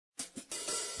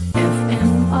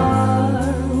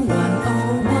FMR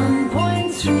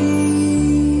 101.3.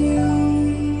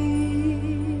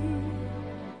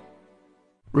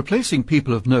 Replacing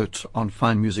People of Note on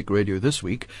Fine Music Radio this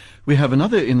week, we have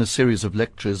another in the series of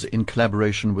lectures in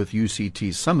collaboration with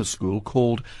UCT Summer School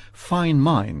called Fine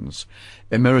Minds.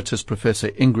 Emeritus Professor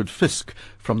Ingrid Fisk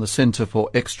from the Centre for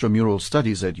Extra-Mural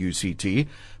Studies at UCT,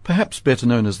 perhaps better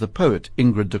known as the poet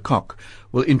Ingrid de Kock,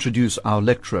 will introduce our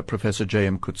lecturer, Professor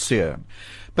JM COETZEE.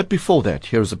 But before that,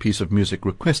 here is a piece of music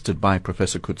requested by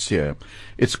Professor COETZEE.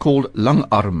 It's called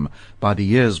Langarm by the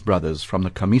Years Brothers from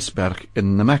the Kamiesberg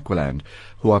in Namaqualand,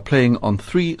 who are playing on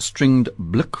 3-stringed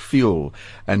blikviool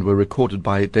and were recorded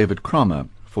by David Kramer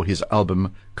for his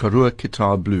album Karoo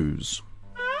Guitar Blues.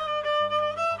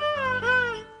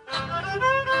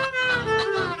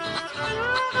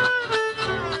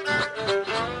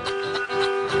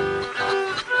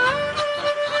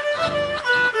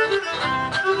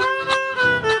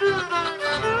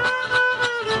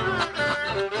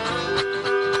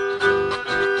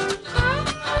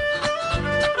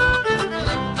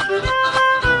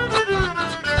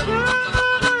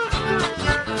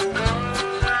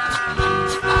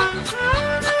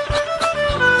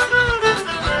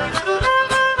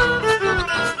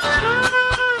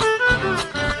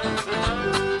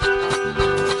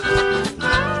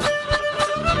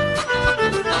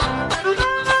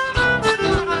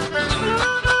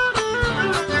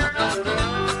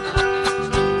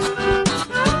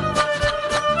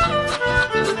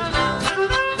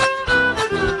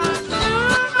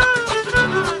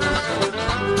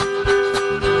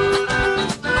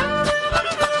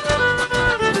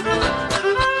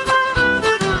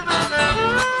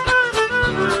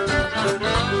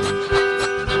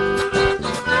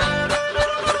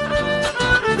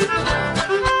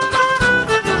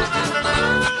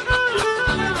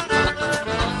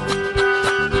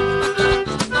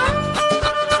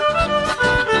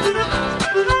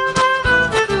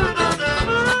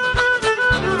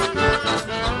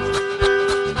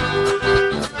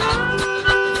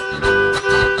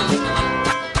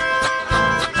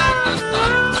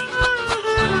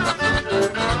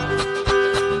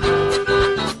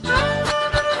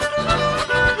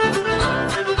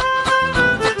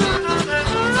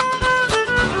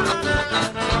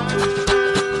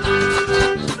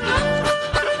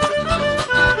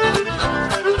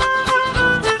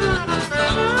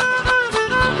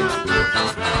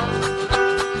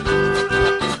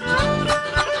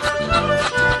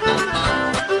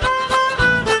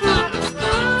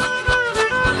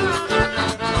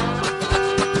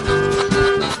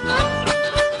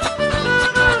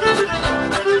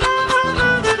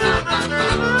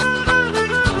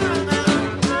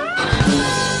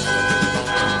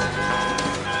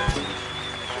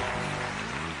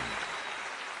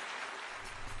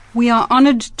 We are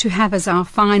honoured to have as our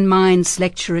Fine Minds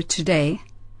lecturer today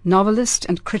novelist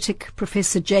and critic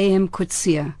Professor JM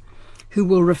COETZEE, who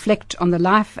will reflect on the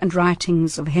life and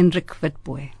writings of Hendrik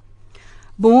Witbooi.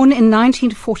 Born in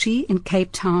 1940 in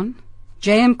Cape Town,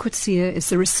 JM COETZEE is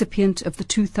the recipient of the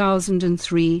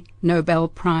 2003 Nobel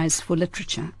Prize for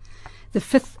Literature, the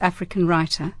 5th African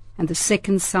writer and the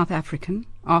 2nd South African,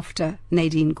 after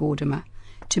Nadine Gordimer,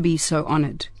 to be so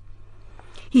honoured.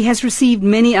 He has received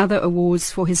many other awards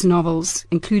for his novels,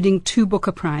 including 2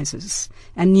 Booker Prizes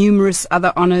and numerous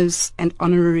other honours and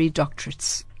honorary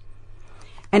doctorates.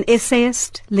 An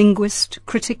essayist, linguist,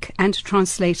 critic and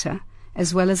translator,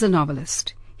 as well as a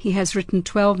novelist, he has written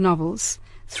 12 novels,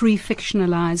 3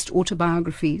 fictionalized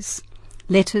autobiographies,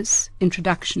 letters,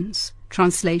 introductions,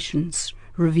 translations,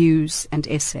 reviews and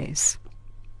essays.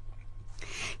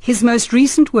 His most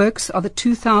recent works are the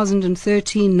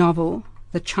 2013 novel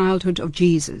The Childhood of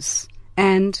Jesus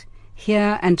and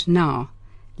Here and Now,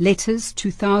 Letters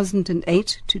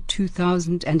 2008 to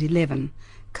 2011,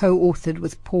 co-authored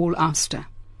with Paul Auster.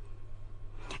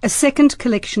 A second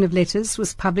collection of letters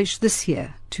was published this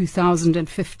year,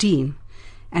 2015,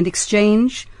 and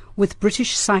exchange with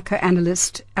British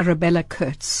psychoanalyst Arabella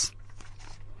Kurtz.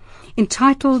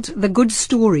 Entitled The Good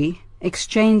Story,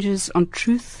 Exchanges on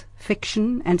Truth,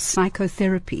 Fiction and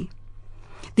Psychotherapy,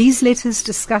 these letters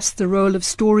discuss the role of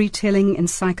storytelling in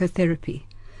psychotherapy,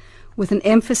 with an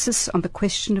emphasis on the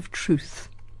question of truth.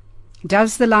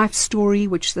 Does the life story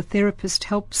which the therapist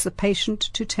helps the patient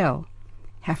to tell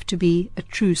have to be a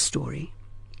true story?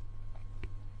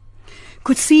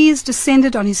 COETZEE is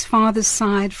descended on his father's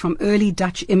side from early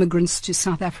Dutch immigrants to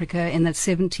South Africa in the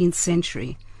 17th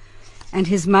century, and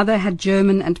his mother had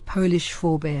German and Polish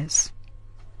forebears.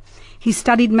 He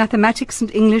studied mathematics and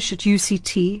English at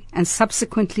UCT and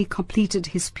subsequently completed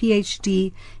his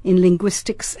PhD in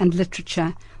linguistics and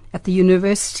literature at the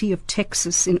University of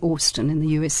Texas in Austin in the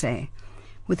USA,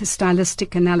 with a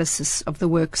stylistic analysis of the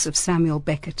works of Samuel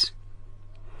Beckett.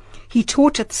 He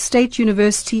taught at the State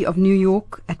University of New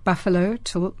York at Buffalo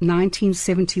till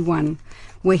 1971,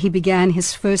 where he began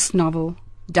his first novel,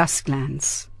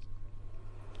 Dusklands.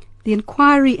 The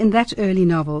inquiry in that early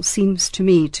novel seems to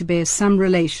me to bear some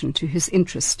relation to his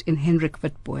interest in Hendrik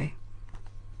Witbooi.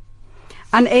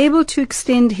 Unable to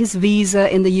extend his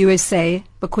visa in the USA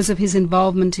because of his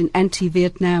involvement in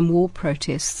anti-Vietnam War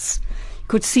protests,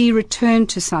 Coetzee returned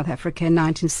to South Africa in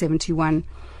 1971,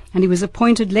 and he was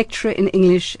appointed lecturer in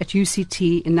English at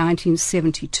UCT in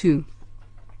 1972.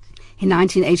 In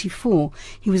 1984,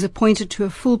 he was appointed to a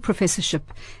full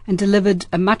professorship and delivered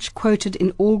a much-quoted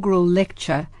inaugural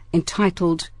lecture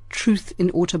entitled Truth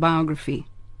in Autobiography.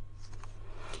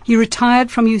 He retired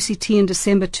from UCT in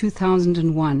December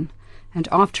 2001, and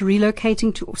after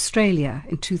relocating to Australia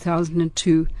in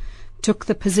 2002, took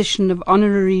the position of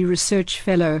Honorary Research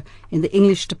Fellow in the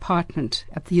English Department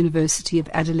at the University of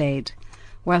Adelaide,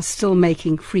 while still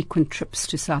making frequent trips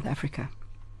to South Africa.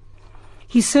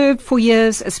 He served for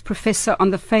years as professor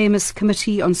on the famous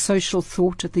Committee on Social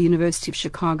Thought at the University of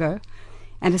Chicago,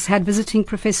 and has had visiting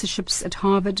professorships at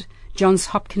Harvard, Johns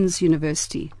Hopkins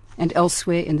University, and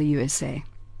elsewhere in the USA.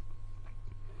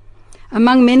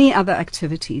 Among many other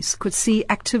activities, Coetzee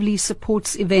actively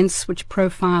supports events which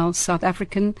profile South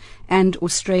African and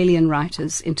Australian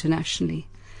writers internationally,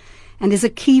 and is a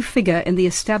key figure in the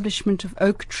establishment of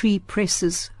Oak Tree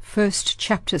Press's First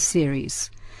Chapter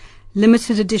series,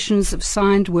 limited editions of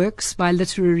signed works by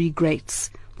literary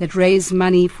greats that raise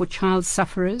money for child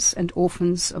sufferers and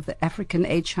orphans of the African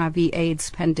HIV/AIDS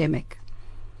pandemic.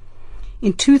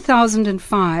 In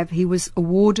 2005, he was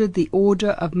awarded the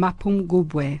Order of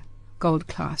Mapungubwe, Gold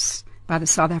Class, by the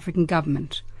South African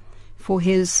government for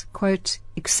his, quote,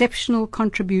 exceptional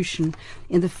contribution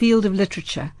in the field of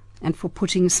literature and for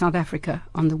putting South Africa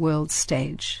on the world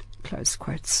stage, close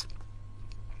quotes.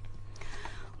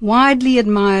 Widely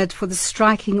admired for the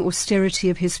striking austerity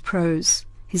of his prose,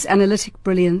 his analytic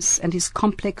brilliance, and his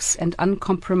complex and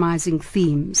uncompromising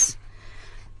themes,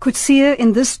 Coetzee,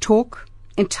 in this talk,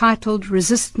 entitled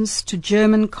Resistance to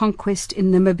German Conquest in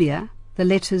Namibia, The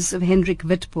Letters of Hendrik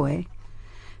Witbooi,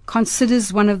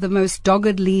 considers one of the most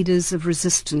dogged leaders of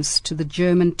resistance to the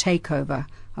German takeover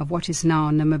of what is now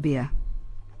Namibia.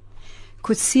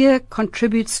 Coetzee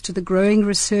contributes to the growing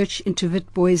research into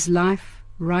Witbooi's life,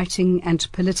 writing and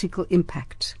political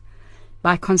impact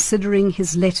by considering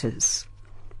his letters,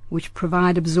 which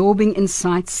provide absorbing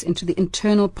insights into the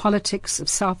internal politics of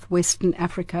southwestern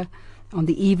Africa on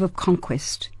the eve of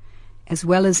conquest, as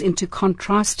well as into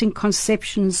contrasting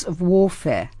conceptions of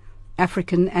warfare,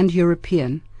 African and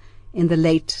European, in the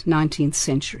late 19th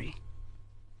century.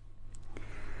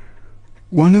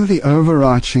 One of the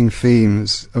overarching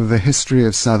themes of the history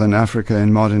of southern Africa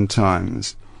in modern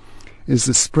times is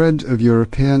the spread of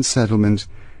European settlement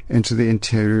into the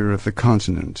interior of the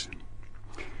continent.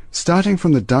 Starting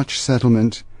from the Dutch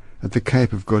settlement at the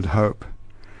Cape of Good Hope,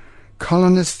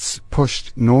 colonists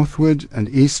pushed northward and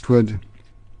eastward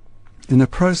in a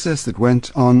process that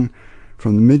went on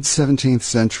from the mid-17th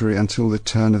century until the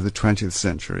turn of the 20th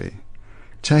century,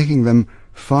 taking them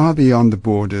far beyond the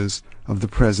borders of the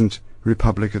present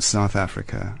Republic of South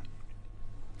Africa.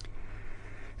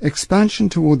 Expansion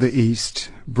toward the east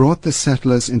brought the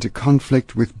settlers into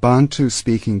conflict with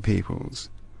Bantu-speaking peoples.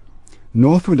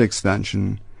 Northward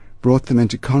expansion brought them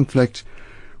into conflict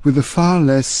with the far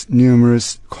less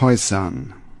numerous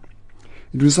Khoisan.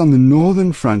 It was on the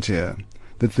northern frontier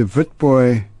that the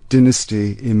Witbooi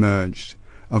dynasty emerged,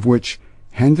 of which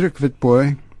Hendrik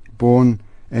Witbooi, born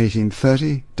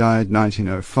 1830, died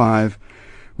 1905,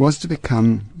 was to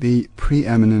become the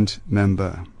preeminent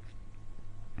member.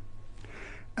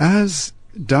 As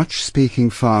Dutch-speaking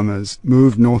farmers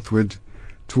moved northward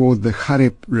toward the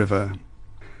Gariep River,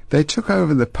 they took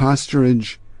over the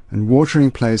pasturage and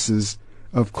watering places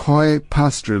of Khoi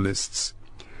pastoralists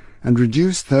and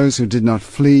reduced those who did not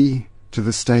flee to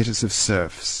the status of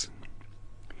serfs.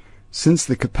 Since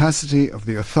the capacity of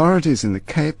the authorities in the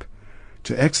Cape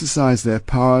to exercise their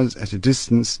powers at a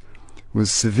distance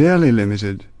was severely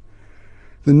limited,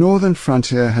 the northern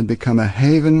frontier had become a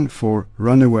haven for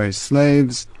runaway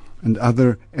slaves and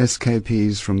other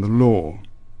escapees from the law,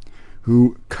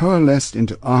 who coalesced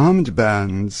into armed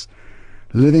bands,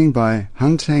 living by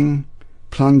hunting,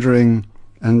 plundering,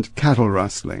 and cattle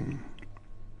rustling.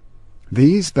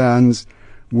 These bands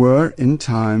were, in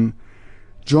time,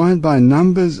 joined by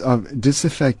numbers of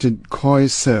disaffected Khoi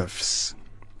serfs.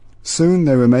 Soon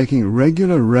they were making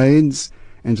regular raids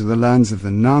into the lands of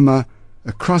the Nama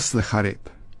across the Gariep.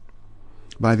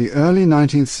 by the early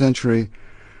 19th century,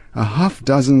 a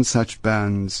half-dozen such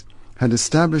bands had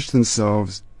established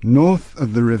themselves north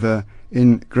of the river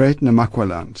in Great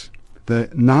Namakwaland, the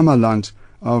Namaland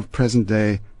of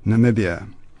present-day Namibia,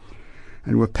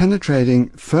 and were penetrating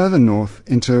further north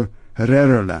into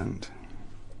Hereroland.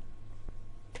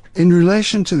 In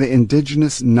relation to the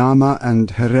indigenous Nama and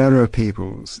Herero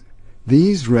peoples,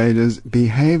 these raiders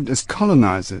behaved as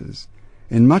colonizers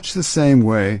in much the same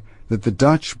way that the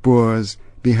Dutch Boers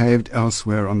behaved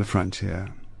elsewhere on the frontier.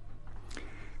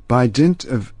 By dint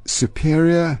of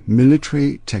superior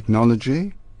military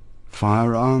technology,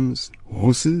 firearms,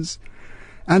 horses,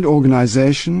 and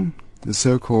organization, the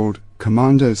so-called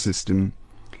commando system,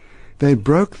 they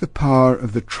broke the power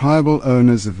of the tribal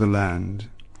owners of the land.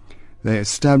 They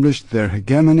established their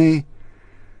hegemony,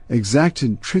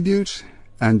 exacted tribute,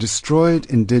 and destroyed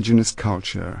indigenous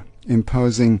culture,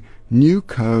 imposing new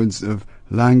codes of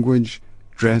language,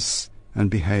 dress, and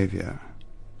behavior.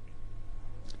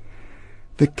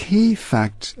 The key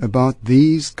fact about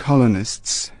these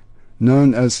colonists,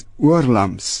 known as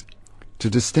Oorlams, to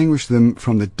distinguish them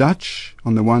from the Dutch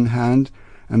on the one hand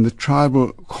and the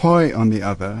tribal Khoi on the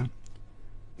other,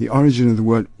 the origin of the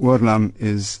word Oorlam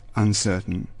is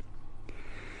uncertain,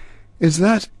 is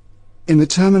that in the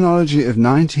terminology of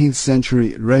 19th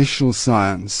century racial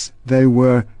science, they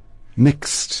were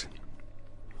mixed.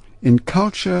 In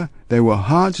culture, they were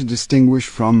hard to distinguish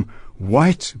from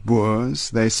white Boers.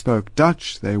 They spoke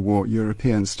Dutch, they wore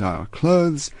European-style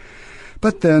clothes,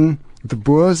 but then the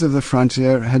Boers of the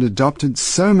frontier had adopted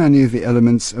so many of the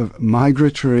elements of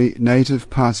migratory native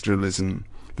pastoralism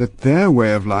that their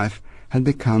way of life had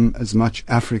become as much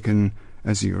African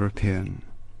as European.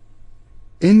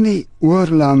 In the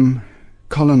Oorlam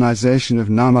colonization of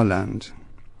Namaland,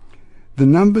 the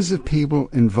numbers of people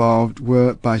involved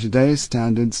were, by today's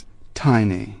standards,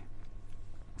 tiny.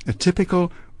 A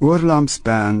typical Oorlam's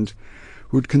band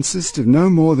would consist of no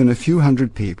more than a few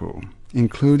hundred people,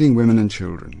 including women and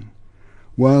children,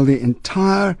 while the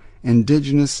entire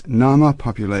indigenous Nama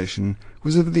population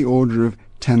was of the order of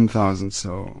 10,000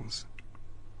 souls.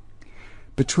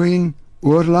 Between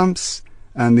Oorlams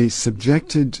and the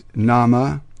subjected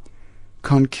Nama,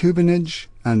 concubinage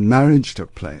and marriage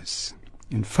took place.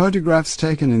 In photographs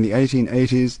taken in the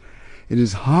 1880s, it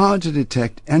is hard to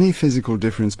detect any physical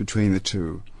difference between the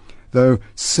two, though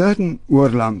certain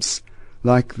Oorlams,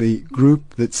 like the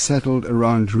group that settled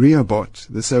around Rehoboth,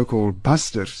 the so-called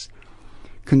Busters,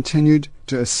 continued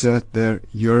to assert their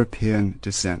European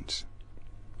descent.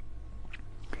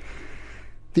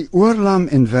 The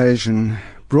Oorlam invasion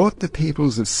brought the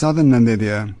peoples of southern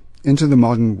Namibia into the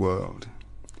modern world.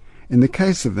 In the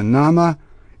case of the Nama,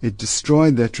 it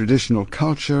destroyed their traditional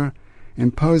culture,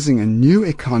 imposing a new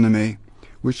economy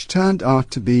which turned out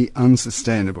to be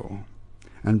unsustainable,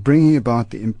 and bringing about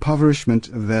the impoverishment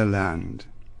of their land.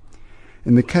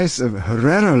 In the case of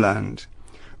Hereroland,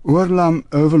 Oorlam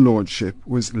overlordship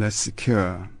was less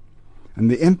secure, and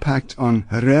the impact on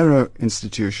Herero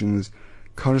institutions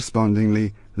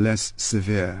correspondingly less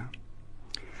severe.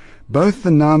 Both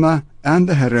the Nama and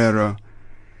the Herero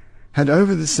had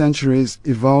over the centuries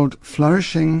evolved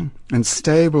flourishing and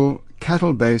stable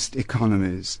cattle-based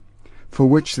economies, for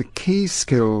which the key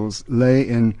skills lay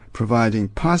in providing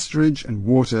pasturage and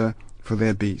water for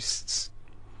their beasts.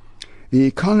 The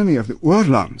economy of the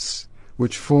Oorlams,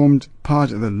 which formed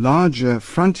part of a larger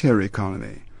frontier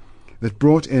economy that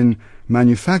brought in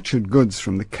manufactured goods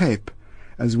from the Cape,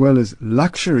 as well as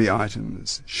luxury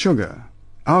items, sugar,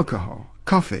 alcohol,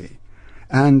 coffee,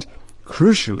 and,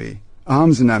 crucially,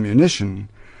 arms and ammunition,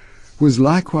 was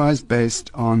likewise based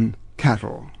on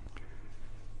cattle.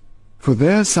 For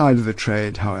their side of the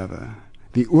trade, however,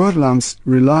 the Oorlams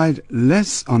relied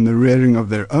less on the rearing of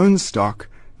their own stock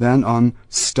than on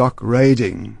stock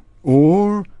raiding,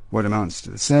 or, what amounts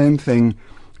to the same thing,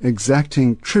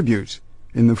 exacting tribute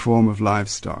in the form of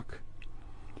livestock.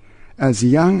 As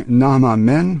young Nama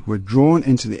men were drawn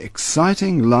into the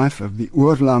exciting life of the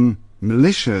Oorlam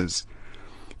militias,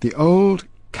 the old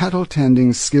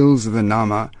cattle-tending skills of the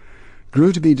Nama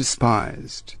grew to be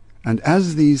despised, and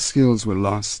as these skills were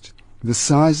lost, the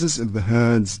sizes of the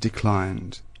herds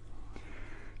declined.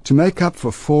 To make up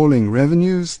for falling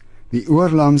revenues, the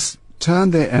Oorlams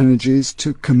turned their energies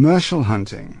to commercial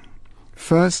hunting,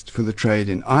 first for the trade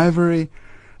in ivory,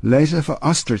 later for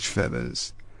ostrich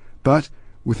feathers, but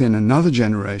within another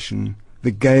generation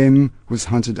the game was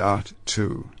hunted out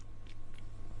too.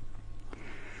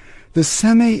 The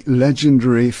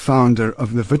semi-legendary founder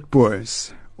of the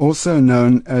Witboois, also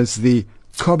known as the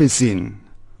Kobisin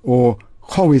or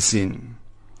Khowisin,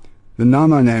 the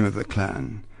Nama name of the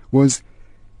clan, was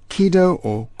Kido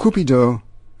or Cupido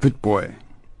Witbooi,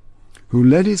 who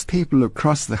led his people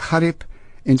across the Harib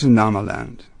into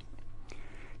Namaland.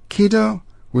 Kido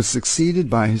was succeeded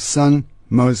by his son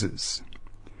Moses.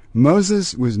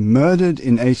 Moses was murdered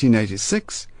in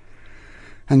 1886,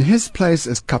 and his place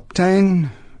as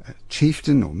captain, a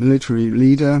chieftain or military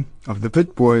leader of the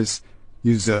Witboois,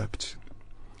 usurped.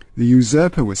 The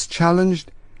usurper was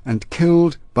challenged and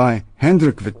killed by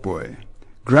Hendrik Witbooi,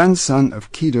 grandson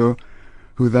of Kido,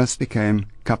 who thus became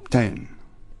captain.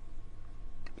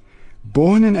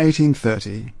 Born in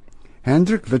 1830,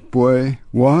 Hendrik Witbooi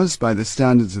was, by the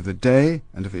standards of the day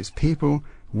and of his people,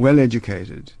 well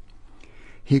educated.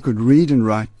 He could read and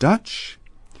write Dutch.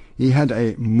 He had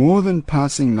a more than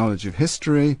passing knowledge of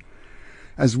history,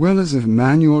 as well as of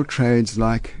manual trades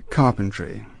like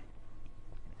carpentry.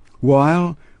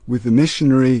 While with the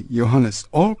missionary Johannes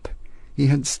Olp, he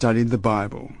had studied the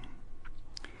Bible.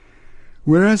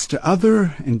 Whereas to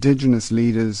other indigenous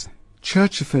leaders,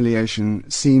 church affiliation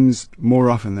seems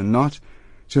more often than not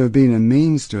to have been a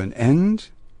means to an end.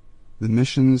 The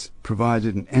missions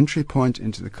provided an entry point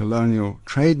into the colonial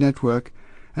trade network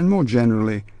and more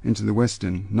generally into the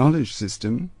Western knowledge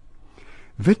system.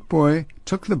 Witbooi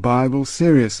took the Bible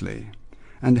seriously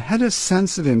and had a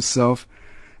sense of himself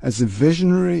as a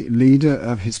visionary leader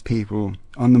of his people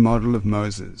on the model of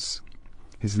Moses.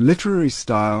 His literary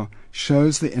style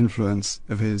shows the influence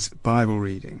of his Bible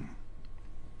reading.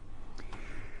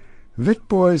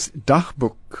 Witbooi's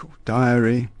dagboek,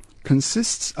 diary,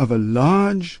 consists of a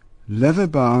large,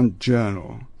 leather-bound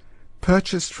journal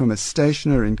purchased from a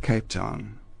stationer in Cape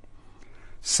Town.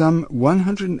 Some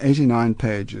 189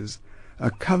 pages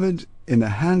are covered in the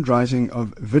handwriting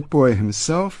of Witbooi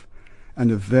himself and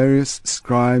of various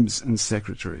scribes and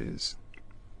secretaries.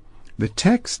 The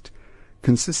text,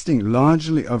 consisting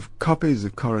largely of copies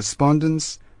of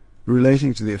correspondence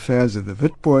relating to the affairs of the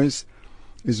Witboois,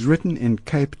 is written in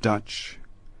Cape Dutch.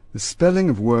 The spelling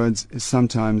of words is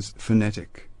sometimes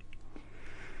phonetic.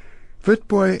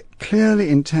 Witbooi clearly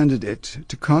intended it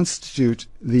to constitute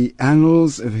the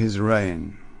annals of his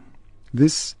reign.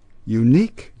 This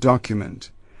unique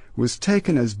document was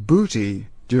taken as booty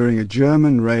during a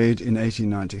German raid in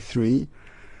 1893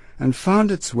 and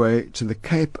found its way to the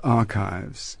Cape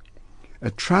archives.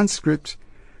 A transcript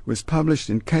was published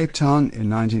in Cape Town in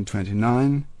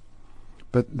 1929,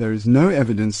 but there is no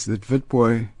evidence that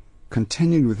Witbooi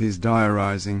continued with his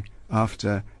diarizing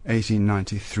after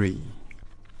 1893.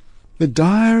 The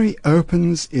diary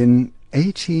opens in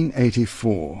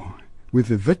 1884 with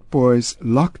the Witboois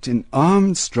locked in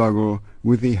armed struggle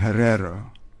with the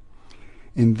Herero.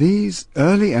 In these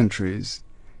early entries,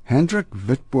 Hendrik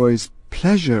Witbooi's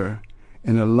pleasure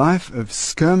in a life of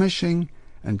skirmishing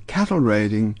and cattle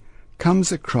raiding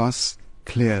comes across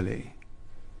clearly.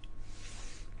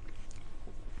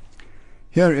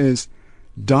 Here is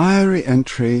diary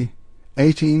entry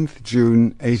 18th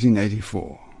June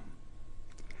 1884.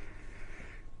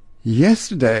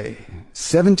 Yesterday,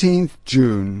 17th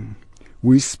June,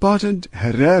 we spotted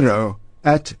Herero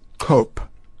at Cope.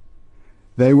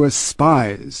 They were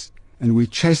spies, and we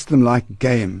chased them like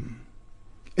game.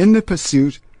 In the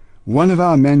pursuit, one of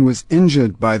our men was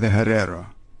injured by the Herero.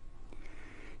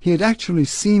 He had actually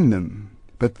seen them,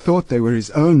 but thought they were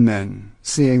his own men,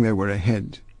 seeing they were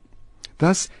ahead.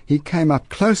 Thus he came up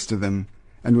close to them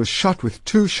and was shot with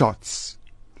 2 shots.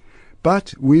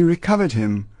 But we recovered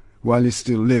him while he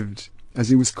still lived, as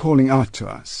he was calling out to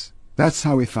us. That's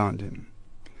how we found him.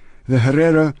 The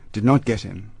Herero did not get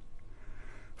him.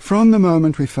 From the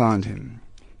moment we found him,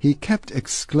 he kept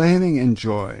exclaiming in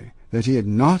joy that he had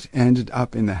not ended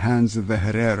up in the hands of the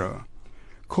Herero,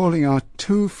 calling out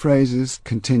 2 phrases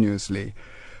continuously: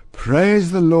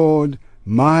 "Praise the Lord,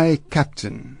 my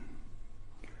captain."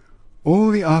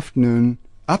 All the afternoon,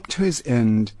 up to his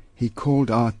end, he called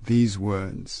out these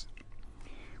words.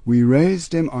 We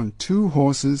raised him on 2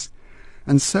 horses,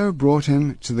 and so brought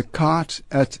him to the cart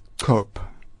at Cope.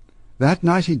 That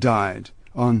night he died,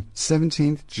 on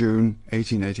 17th June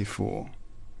 1884.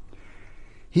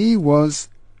 He was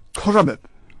Korabib.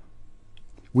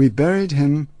 We buried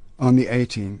him on the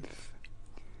 18th.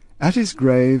 At his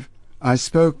grave I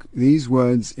spoke these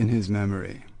words in his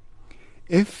memory: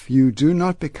 "If you do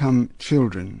not become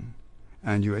children,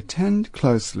 and you attend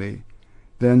closely,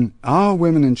 then our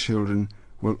women and children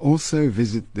will also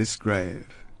visit this grave."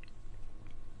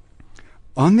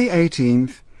 On the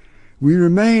 18th, we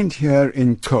remained here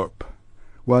in Cope,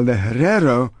 while the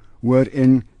Herero were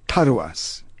in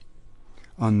Karuas.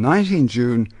 On 19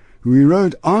 June, we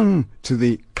rode on to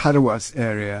the Karuas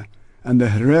area, and the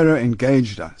Herero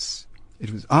engaged us.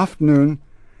 It was afternoon,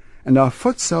 and our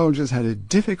foot soldiers had a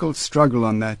difficult struggle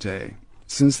on that day,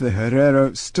 since the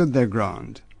Herero stood their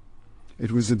ground.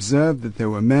 it was observed that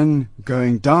there were men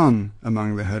going down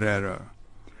among the Herero.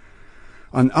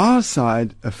 On our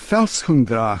side, a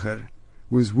Veldschoendrager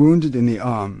was wounded in the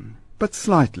arm, but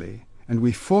slightly, and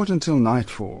we fought until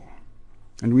nightfall.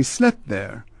 And we slept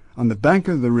there, on the bank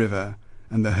of the river,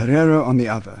 and the Herero on the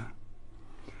other.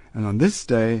 And on this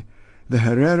day, the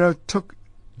Herero took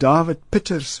David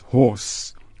Pitter's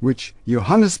horse, which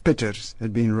Johannes Pitters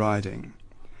had been riding.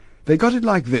 They got it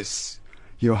like this.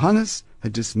 Johannes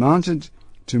had dismounted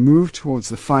to move towards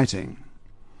the fighting.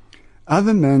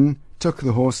 Other men took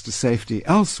the horse to safety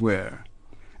elsewhere,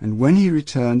 and when he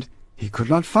returned, he could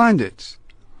not find it.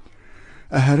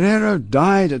 A Herero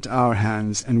died at our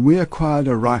hands, and we acquired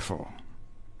a rifle.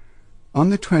 On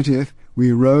the 20th,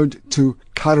 we rode to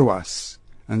Carwas,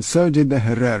 and so did the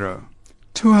Herero,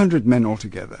 200 men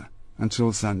altogether,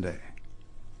 until Sunday.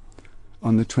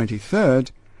 On the 23rd,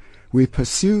 we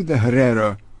pursued the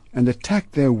Herero and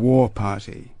attacked their war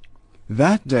party.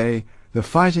 That day, the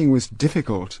fighting was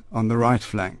difficult on the right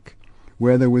flank,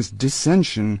 where there was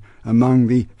dissension among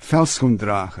the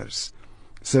Veldschoendragers,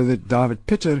 so that David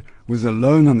Pitter was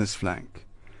alone on this flank.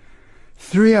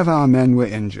 3 of our men were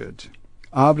injured,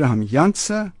 Abraham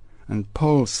Janse and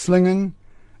Paul Slingen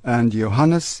and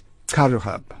Johannes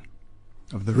Karuhab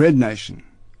of the Red Nation,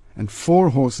 and 4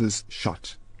 horses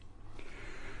shot.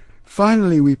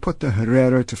 Finally, we put the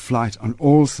Herero to flight on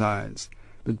all sides,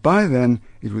 but by then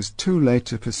it was too late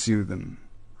to pursue them.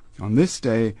 On this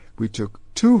day, we took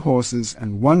 2 horses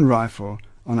and 1 rifle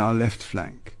on our left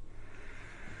flank.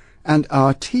 And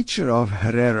our teacher of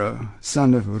Herero,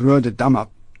 son of Rode Damap,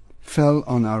 fell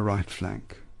on our right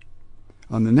flank.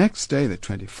 On the next day, the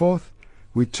 24th,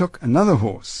 we took another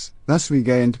horse. Thus we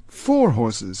gained 4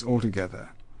 horses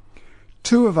altogether.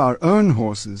 2 of our own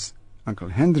horses, Uncle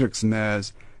Hendrik's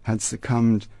mares, had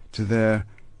succumbed to their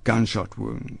gunshot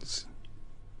wounds.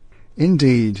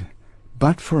 Indeed,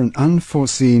 but for an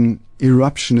unforeseen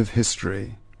eruption of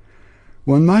history,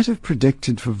 one might have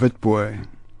predicted for Witbooi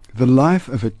the life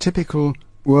of a typical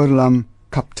Oorlam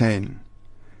kaptein,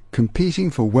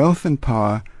 competing for wealth and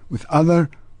power with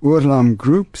other Oorlam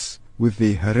groups, with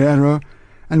the Herero,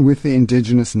 and with the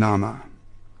indigenous Nama.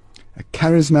 A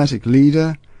charismatic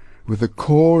leader, with a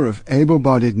corps of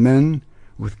able-bodied men,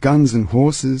 with guns and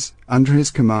horses under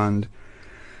his command,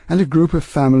 and a group of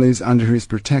families under his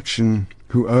protection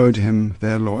who owed him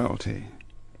their loyalty.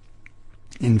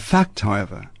 In fact,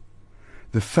 however,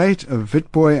 the fate of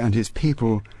Witbooi and his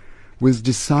people was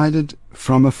decided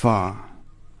from afar.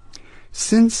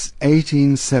 Since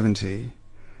 1870,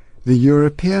 the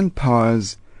European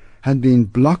powers had been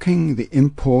blocking the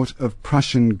import of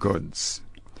Prussian goods,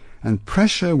 and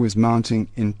pressure was mounting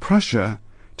in Prussia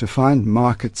to find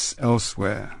markets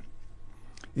elsewhere.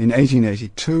 In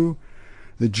 1882,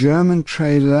 the German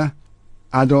trader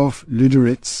Adolf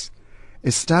Lüderitz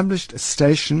established a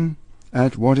station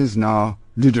at what is now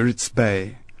Lüderitz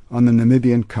Bay on the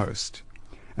Namibian coast,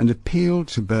 and appealed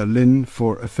to Berlin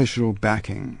for official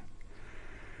backing.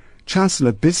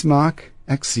 Chancellor Bismarck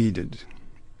acceded.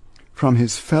 From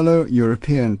his fellow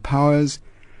European powers,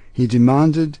 he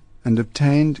demanded and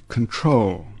obtained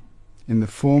control in the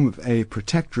form of a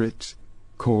protectorate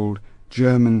called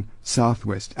German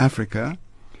Southwest Africa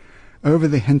over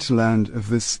the hinterland of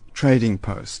this trading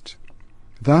post.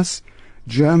 Thus,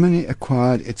 Germany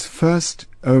acquired its first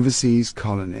overseas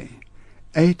colony,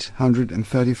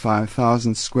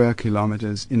 835,000 square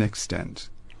kilometers in extent.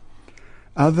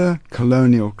 Other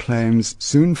colonial claims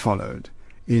soon followed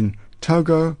in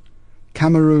Togo,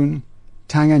 Cameroon,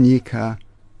 Tanganyika,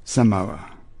 Samoa.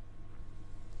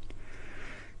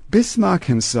 Bismarck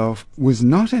himself was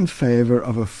not in favor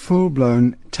of a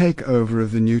full-blown takeover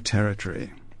of the new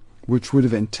territory, which would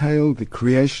have entailed the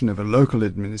creation of a local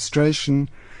administration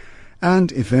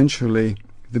and eventually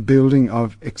the building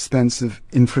of expensive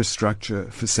infrastructure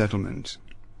for settlement.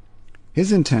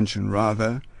 His intention,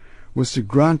 rather, was to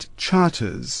grant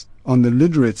charters on the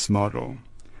Lüderitz model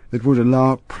that would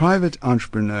allow private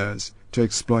entrepreneurs to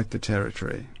exploit the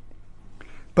territory.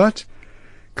 But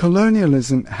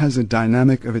colonialism has a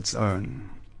dynamic of its own.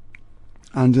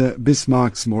 Under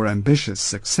Bismarck's more ambitious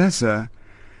successor,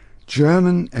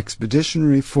 German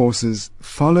expeditionary forces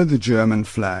followed the German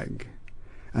flag,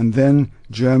 and then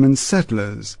German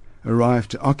settlers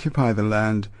arrived to occupy the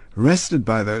land wrested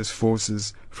by those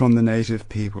forces from the native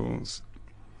peoples.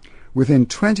 Within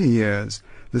 20 years,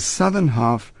 the southern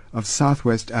half of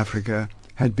Southwest Africa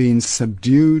had been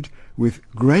subdued with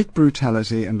great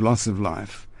brutality and loss of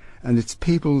life, and its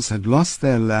peoples had lost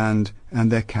their land and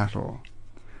their cattle.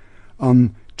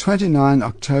 On 29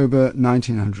 October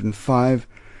 1905,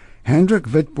 Hendrik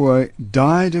Witbooi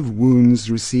died of wounds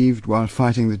received while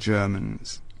fighting the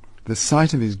Germans. The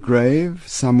site of his grave,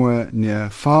 somewhere near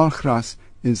Vaalgras,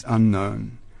 is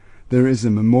unknown. There is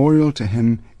a memorial to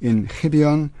him in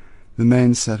Gibeon, the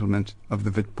main settlement of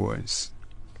the Witboois.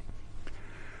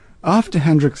 After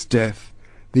Hendrik's death,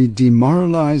 the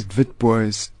demoralized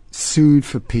Witboois sued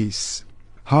for peace.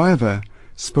 However,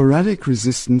 sporadic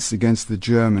resistance against the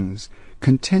Germans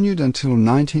continued until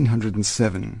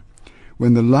 1907,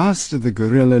 when the last of the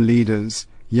guerrilla leaders,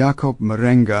 Jacob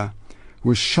Marenga,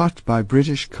 was shot by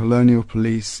British colonial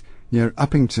police near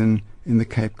Uppington in the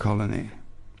Cape Colony.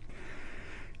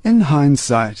 In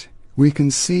hindsight, we can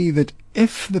see that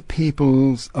if the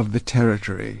peoples of the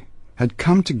territory had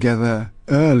come together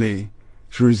early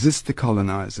to resist the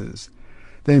colonizers,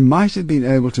 they might have been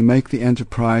able to make the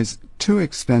enterprise too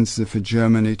expensive for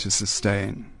Germany to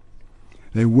sustain.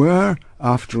 They were,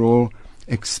 after all,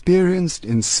 experienced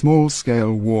in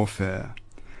small-scale warfare.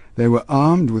 They were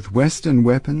armed with Western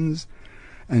weapons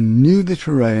and knew the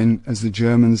terrain as the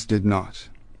Germans did not.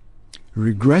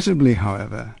 Regrettably,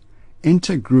 however,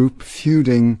 intergroup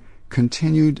feuding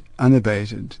continued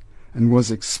unabated and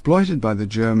was exploited by the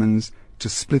Germans to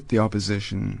split the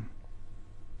opposition.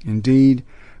 Indeed,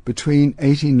 between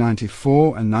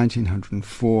 1894 and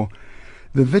 1904,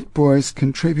 the Witboois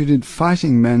contributed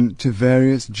fighting men to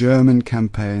various German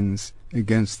campaigns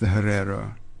against the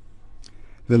Herero.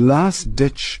 The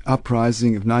last-ditch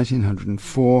uprising of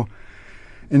 1904,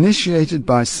 initiated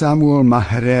by Samuel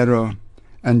Maherero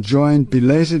and joined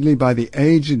belatedly by the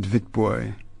aged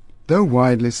Witbooi, though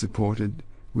widely supported,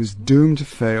 was doomed to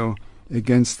fail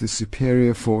against the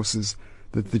superior forces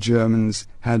that the Germans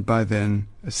had by then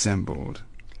assembled.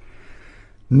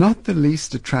 Not the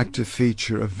least attractive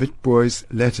feature of Witbooi's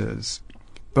letters,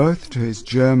 both to his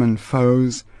German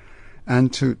foes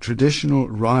and to traditional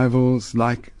rivals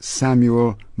like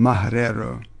Samuel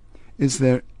Maherero, is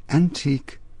their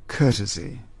antique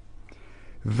courtesy.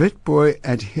 Witbooi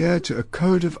adhered to a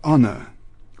code of honor,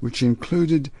 which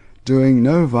included doing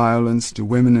no violence to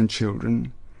women and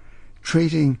children,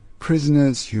 treating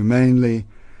prisoners humanely,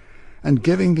 and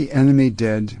giving the enemy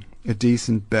dead a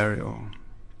decent burial.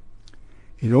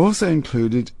 It also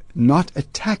included not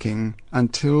attacking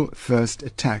until first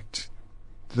attacked,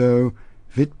 though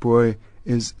Witbooi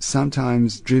is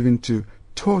sometimes driven to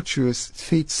tortuous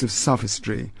feats of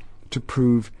sophistry to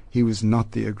prove he was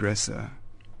not the aggressor.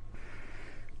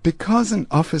 Because an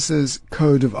officer's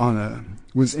code of honor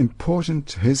was important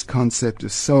to his concept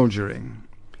of soldiering,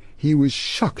 he was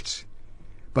shocked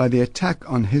by the attack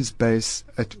on his base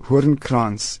at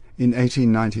Hoornkrans in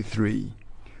 1893,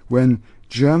 when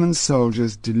German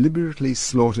soldiers deliberately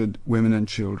slaughtered women and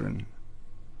children.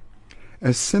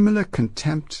 A similar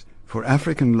contempt for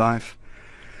African life,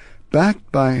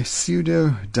 backed by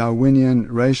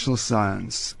pseudo-Darwinian racial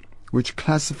science, which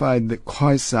classified the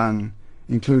Khoisan,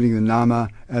 including the Nama,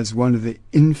 as one of the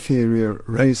inferior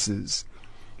races,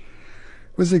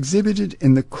 was exhibited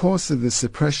in the course of the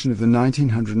suppression of the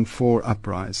 1904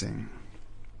 uprising.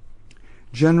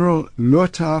 General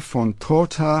Lothar von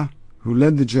Trotha, who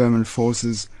led the German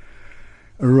forces,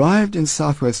 arrived in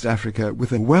southwest Africa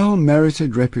with a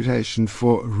well-merited reputation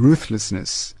for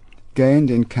ruthlessness,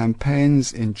 gained in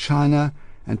campaigns in China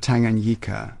and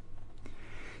Tanganyika.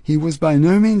 He was by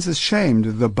no means ashamed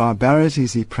of the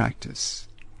barbarities he practiced.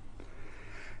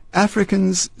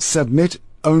 Africans submit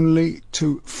only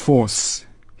to force,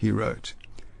 he wrote.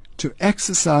 To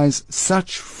exercise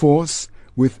such force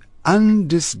with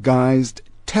undisguised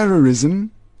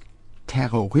terrorism,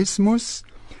 Terrorismus,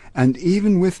 and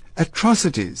even with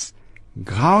atrocities,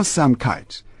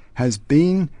 Grausamkeit, has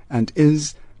been and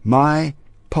is my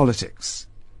politics,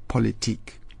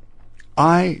 Politik.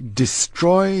 I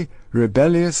destroy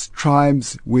rebellious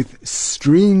tribes with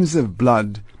streams of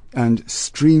blood and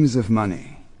streams of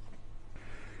money.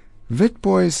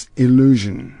 Witbooi's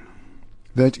illusion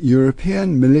that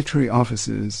European military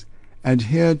officers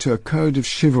adhered to a code of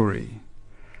chivalry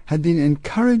had been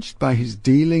encouraged by his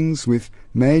dealings with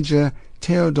Major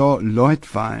Theodor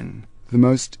Leutwein, the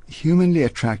most humanly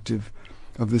attractive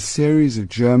of the series of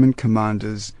German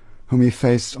commanders whom he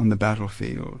faced on the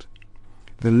battlefield.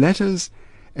 The letters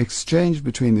exchanged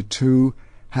between the two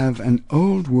have an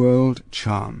old-world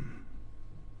charm.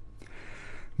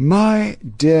 "My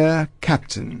dear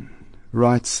Captain,"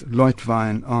 writes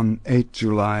Leutwein on 8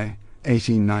 July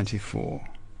 1894,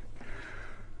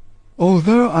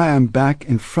 "although I am back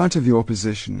in front of your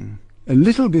position a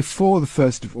little before the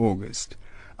 1st of August,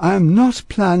 I am not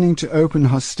planning to open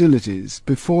hostilities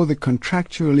before the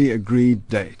contractually agreed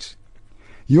date.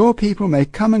 Your people may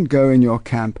come and go in your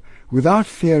camp without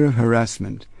fear of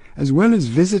harassment, as well as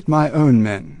visit my own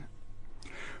men.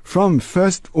 From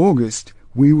 1st August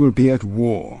we will be at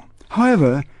war.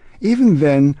 However, Even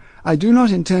then, I do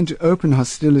not intend to open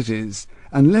hostilities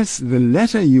unless the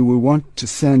letter you will want to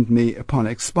send me upon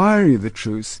expiry of the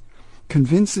truce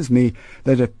convinces me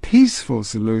that a peaceful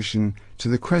solution to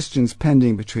the questions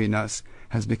pending between us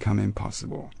has become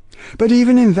impossible. But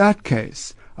even in that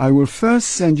case, I will first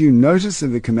send you notice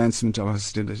of the commencement of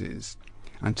hostilities.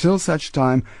 Until such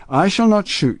time, I shall not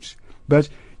shoot, but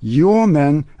your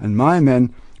men and my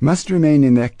men must remain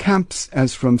in their camps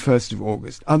as from 1st of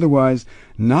August. Otherwise,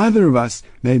 neither of us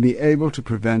may be able to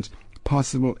prevent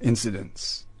possible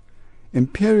incidents.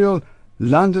 Imperial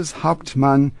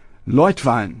Landeshauptmann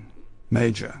Leutwein,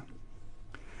 Major.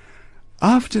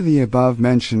 After the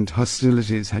above-mentioned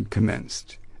hostilities had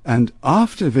commenced, and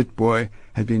after Witbooi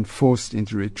had been forced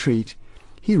into retreat,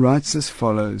 he writes as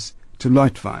follows to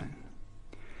Leutwein.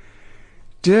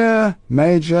 Dear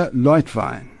Major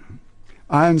Leutwein,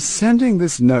 I am sending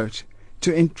this note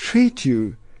to entreat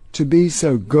you to be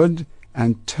so good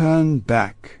and turn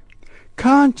back.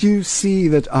 Can't you see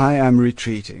that I am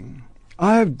retreating?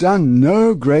 I have done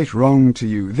no great wrong to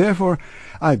you, therefore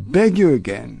I beg you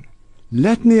again,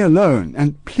 let me alone,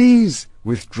 and please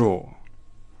withdraw.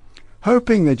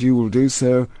 Hoping that you will do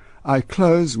so, I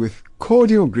close with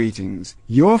cordial greetings,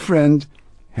 your friend,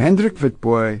 Hendrik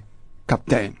Witbooi,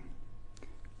 Kaptein.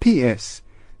 P.S.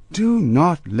 Do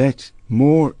not let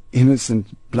more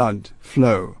innocent blood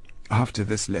flow after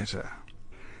this letter.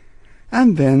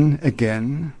 And then,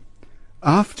 again,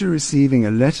 after receiving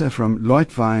a letter from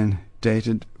Leutwein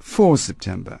dated 4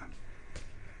 September.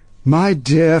 My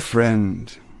dear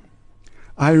friend,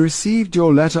 I received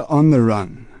your letter on the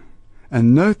run,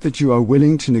 and note that you are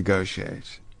willing to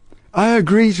negotiate. I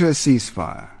agree to a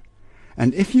ceasefire,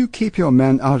 and if you keep your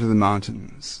men out of the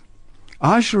mountains,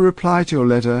 I shall reply to your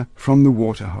letter from the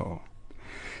waterhole.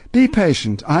 Be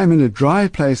patient, I am in a dry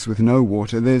place with no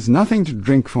water. There's nothing to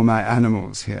drink for my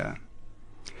animals here.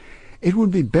 It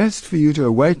would be best for you to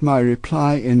await my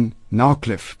reply in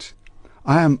Nauklift.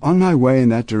 I am on my way in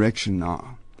that direction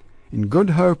now. In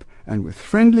good hope and with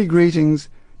friendly greetings,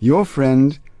 your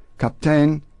friend,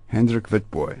 Kaptein Hendrik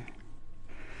Witbooi.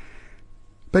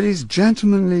 But his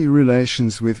gentlemanly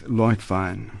relations with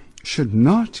Leutwein should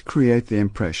not create the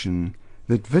impression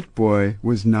that Witbooi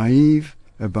was naive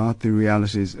about the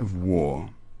realities of war.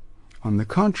 On the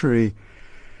contrary,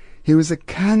 he was a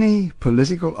canny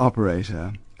political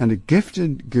operator and a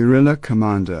gifted guerrilla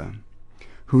commander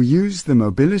who used the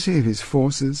mobility of his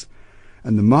forces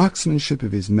and the marksmanship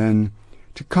of his men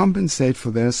to compensate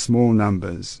for their small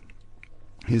numbers.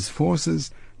 His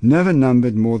forces never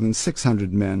numbered more than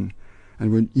 600 men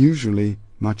and were usually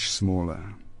much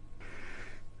smaller.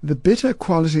 The bitter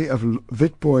quality of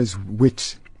Witbooi's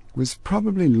wit was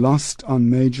probably lost on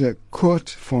Major Kurt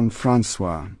von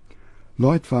Francois,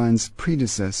 Leutwein's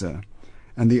predecessor,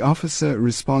 and the officer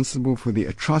responsible for the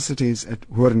atrocities at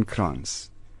Hoornkrans.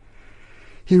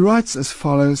 He writes as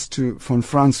follows to von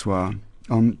Francois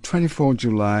on 24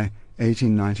 July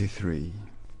 1893.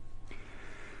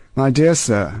 My dear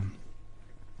sir,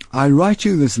 I write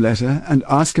you this letter and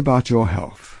ask about your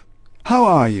health. How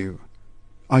are you?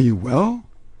 Are you well?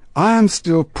 I am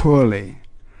still poorly.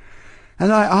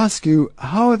 And I ask you,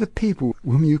 how are the people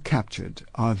whom you captured?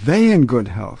 Are they in good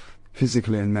health,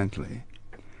 physically and mentally?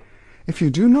 If you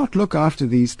do not look after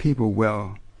these people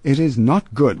well, it is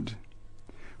not good.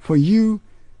 For you,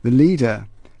 the leader,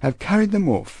 have carried them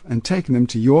off and taken them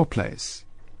to your place.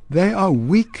 They are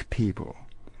weak people,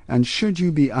 and should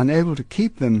you be unable to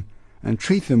keep them and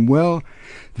treat them well,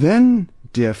 then,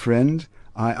 dear friend,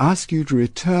 I ask you to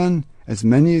return as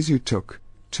many as you took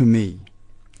to me.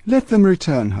 Let them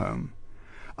return home.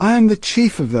 I am the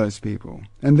chief of those people,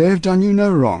 and they have done you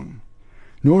no wrong,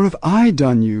 nor have I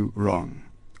done you wrong.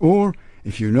 Or,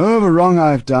 if you know of a wrong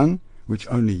I have done, which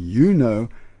only you know,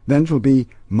 then it will be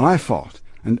my fault,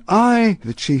 and I,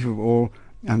 the chief of all,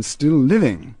 am still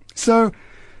living. So,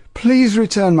 please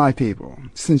return my people,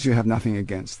 since you have nothing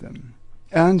against them.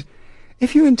 And,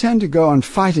 if you intend to go on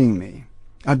fighting me,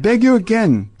 I beg you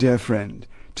again, dear friend,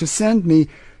 to send me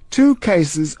 2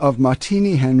 cases of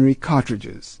Martini Henry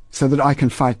cartridges, so that I can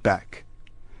fight back.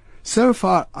 So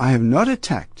far I have not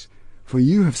attacked, for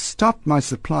you have stopped my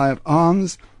supply of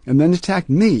arms and then attacked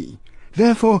me.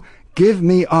 Therefore give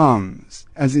me arms,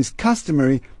 as is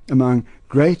customary among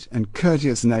great and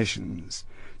courteous nations,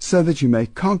 so that you may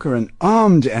conquer an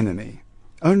armed enemy.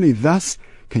 Only thus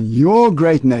can your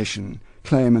great nation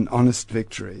claim an honest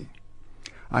victory.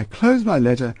 I close my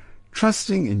letter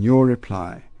trusting in your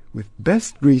reply. With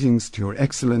best greetings to your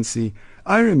Excellency,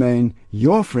 I remain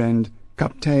your friend,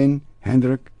 Kaptein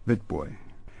Hendrik Witbooi.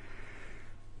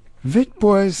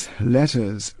 Witbooi's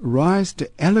letters rise to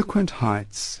eloquent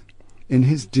heights in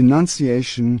his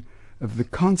denunciation of the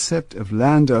concept of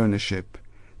land ownership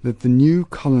that the new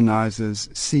colonizers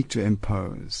seek to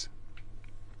impose.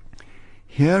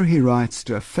 Here he writes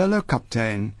to a fellow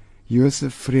captain,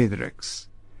 Joseph Friedrichs.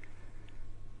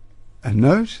 A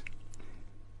note: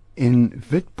 in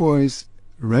Witbooi's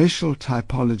racial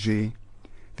typology,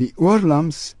 the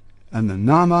Oorlams and the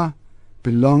Nama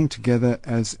belong together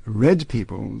as red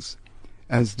peoples,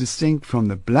 as distinct from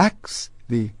the blacks,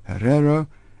 the Herero,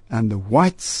 and the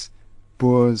whites,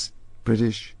 Boers,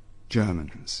 British,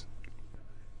 Germans.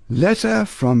 Letter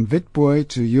from Witbooi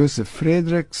to Joseph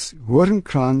Friedrichs,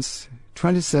 Hoornkrans,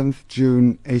 27th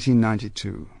June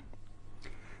 1892.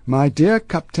 My dear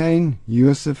Captain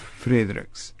Joseph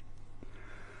Friedrichs,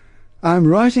 I am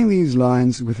writing these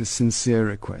lines with a sincere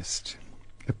request,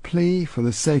 a plea for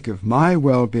the sake of my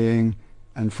well-being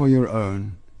and for your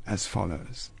own, as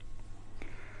follows.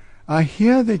 I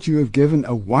hear that you have given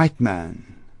a white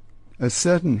man, a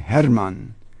certain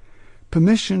Herman,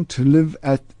 permission to live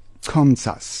at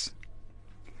Komsas.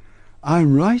 I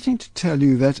am writing to tell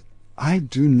you that I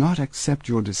do not accept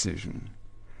your decision.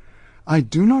 I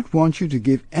do not want you to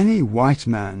give any white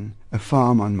man a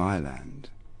farm on my land.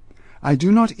 I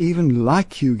do not even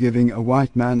like you giving a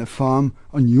white man a farm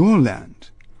on your land.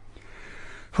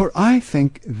 For I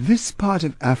think this part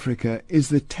of Africa is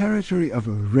the territory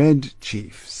of red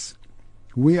chiefs.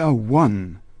 We are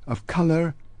one of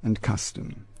colour and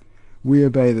custom. We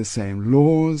obey the same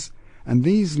laws, and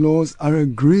these laws are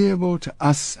agreeable to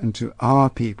us and to our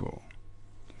people.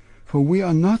 For we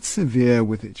are not severe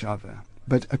with each other,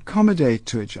 but accommodate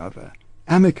to each other,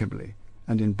 amicably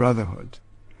and in brotherhood.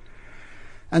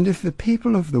 And if the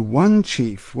people of the one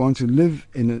chief want to live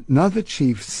in another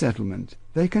chief's settlement,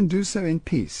 they can do so in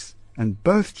peace, and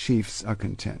both chiefs are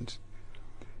content.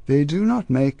 They do not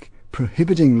make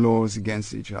prohibiting laws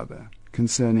against each other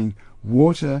concerning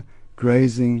water,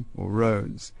 grazing, or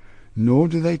roads, nor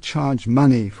do they charge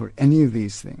money for any of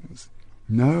these things.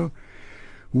 No,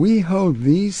 we hold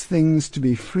these things to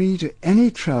be free to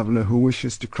any traveller who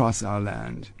wishes to cross our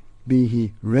land, be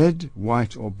he red,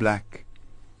 white, or black.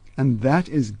 And that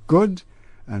is good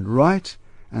and right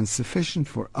and sufficient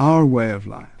for our way of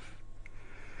life.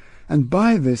 And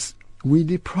by this we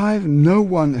deprive no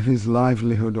one of his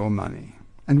livelihood or money,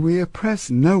 and we oppress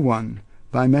no one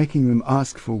by making them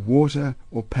ask for water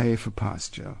or pay for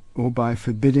pasture, or by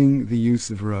forbidding the use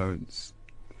of roads.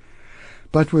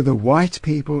 But with the white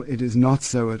people it is not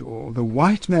so at all. The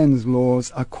white men's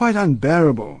laws are quite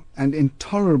unbearable and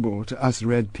intolerable to us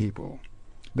red people.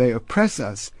 They oppress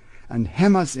us and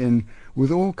hem us in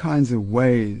with all kinds of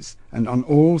ways and on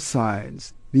all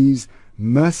sides, these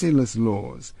merciless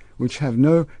laws, which have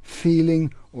no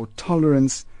feeling or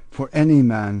tolerance for any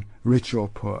man, rich or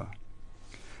poor.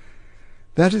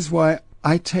 That is why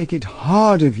I take it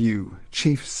hard of you,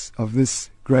 chiefs of this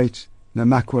great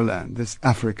Namakwa land, this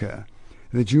Africa,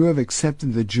 that you have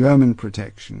accepted the German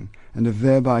protection and have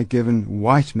thereby given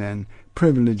white men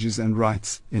privileges and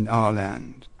rights in our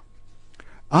land.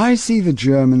 I see the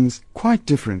Germans quite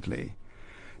differently.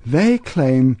 They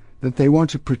claim that they want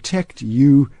to protect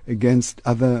you against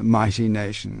other mighty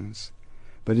nations.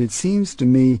 But it seems to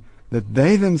me that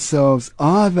they themselves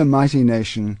are the mighty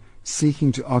nation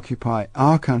seeking to occupy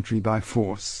our country by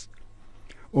force.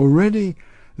 Already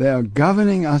they are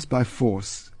governing us by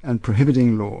force and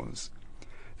prohibiting laws.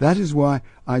 That is why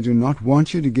I do not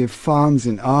want you to give farms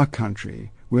in our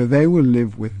country where they will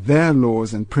live with their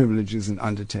laws and privileges and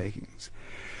undertakings.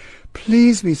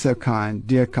 Please be so kind,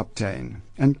 dear Captain,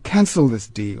 and cancel this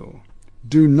deal.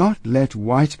 Do not let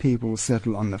white people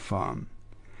settle on the farm.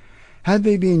 Had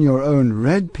they been your own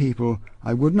red people,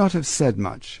 I would not have said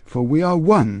much, for we are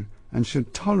one and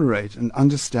should tolerate and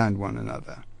understand one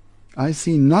another. I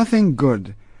see nothing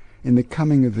good in the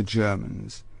coming of the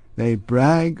Germans. They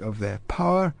brag of their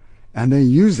power, and they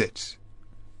use it.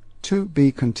 To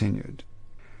be continued.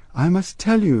 I must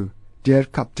tell you, dear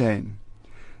Captain,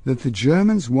 that the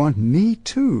Germans want me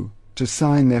too to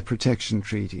sign their protection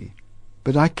treaty,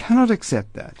 but I cannot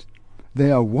accept that.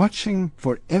 They are watching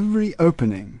for every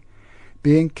opening,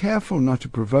 being careful not to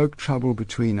provoke trouble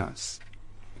between us.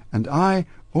 And I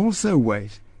also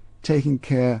wait, taking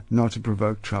care not to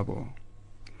provoke trouble.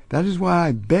 That is why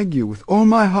I beg you with all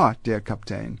my heart, dear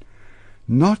Captain,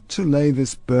 not to lay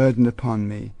this burden upon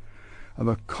me of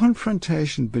a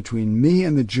confrontation between me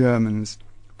and the Germans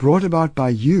brought about by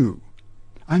you.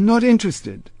 I'm not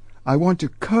interested. I want to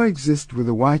coexist with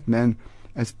the white men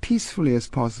as peacefully as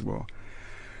possible,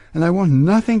 and I want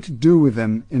nothing to do with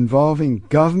them involving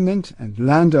government and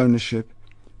land ownership,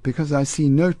 because I see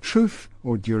no truth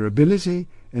or durability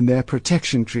in their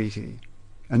protection treaty,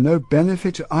 and no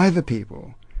benefit to either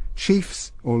people,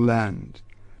 chiefs or land,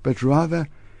 but rather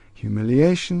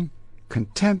humiliation,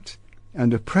 contempt,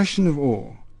 and oppression of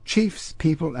all, chiefs,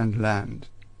 people, and land.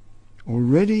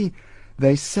 Already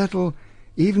they settle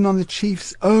even on the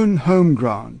chief's own home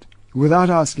ground, without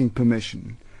asking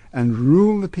permission, and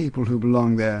rule the people who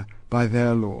belong there by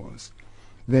their laws.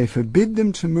 They forbid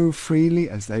them to move freely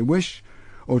as they wish,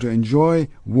 or to enjoy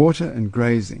water and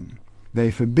grazing.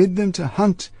 They forbid them to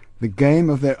hunt the game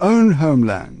of their own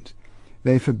homeland.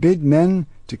 They forbid men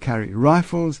to carry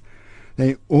rifles.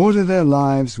 They order their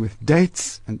lives with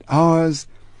dates and hours.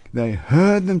 They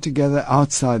herd them together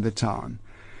outside the town.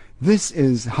 This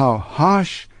is how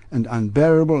harsh and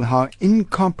unbearable, how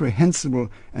incomprehensible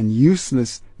and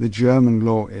useless the German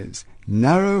law is,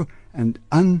 narrow and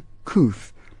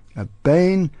uncouth, a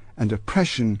bane and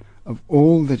oppression of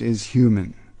all that is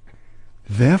human.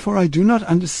 Therefore I do not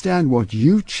understand what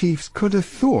you chiefs could have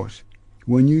thought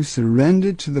when you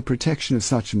surrendered to the protection of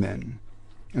such men,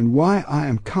 and why I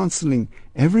am counseling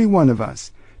every one of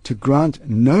us to grant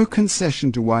no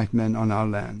concession to white men on our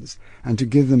lands, and to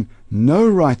give them no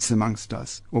rights amongst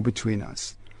us or between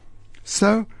us.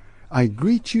 So I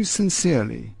greet you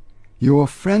sincerely, your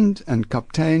friend and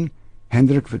captain,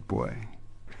 Hendrik Witbooi.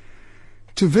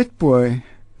 To Witbooi,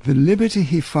 the liberty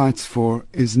he fights for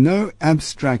is no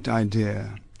abstract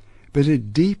idea, but a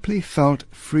deeply felt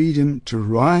freedom to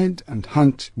ride and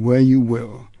hunt where you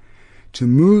will, to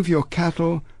move your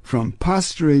cattle from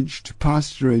pasturage to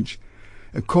pasturage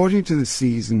according to the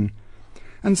season,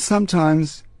 and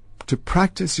sometimes to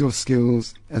practice your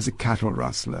skills as a cattle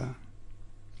rustler.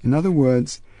 In other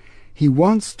words, he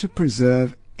wants to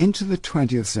preserve into the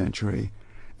 20th century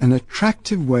an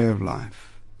attractive way of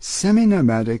life,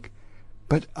 semi-nomadic,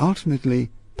 but ultimately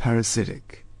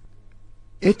parasitic.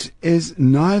 It is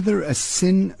neither a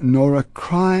sin nor a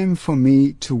crime for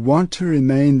me to want to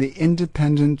remain the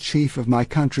independent chief of my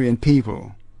country and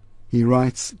people, he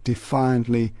writes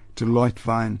defiantly to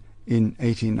Leutwein in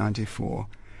 1894.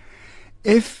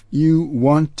 If you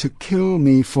want to kill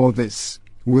me for this,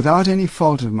 without any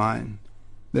fault of mine,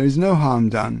 there is no harm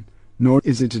done, nor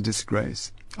is it a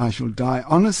disgrace. I shall die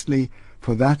honestly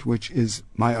for that which is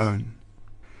my own.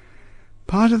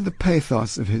 Part of the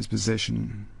pathos of his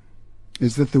position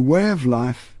is that the way of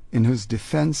life in whose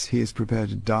defense he is prepared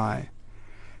to die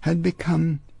had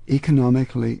become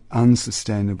economically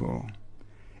unsustainable.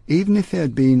 Even if there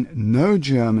had been no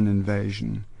German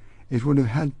invasion, it would have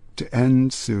had to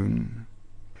end soon.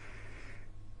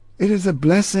 It is a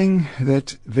blessing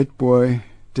that Witbooi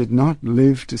did not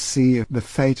live to see the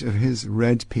fate of his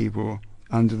red people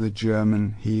under the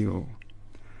German heel.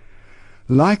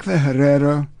 Like the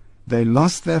Herero, they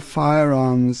lost their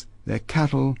firearms, their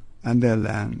cattle, and their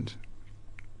land.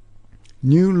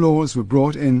 New laws were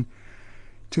brought in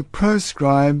to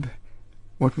proscribe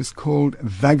what was called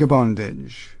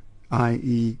vagabondage,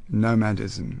 i.e.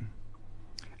 nomadism,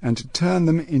 and to turn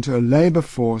them into a labour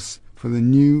force for the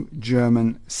new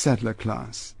German settler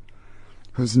class,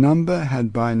 whose number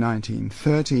had by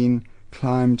 1913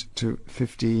 climbed to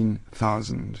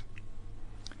 15,000.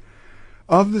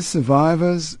 Of the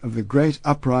survivors of the great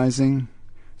uprising,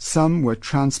 some were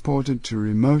transported to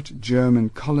remote German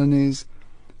colonies,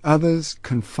 others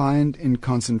confined in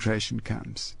concentration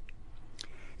camps.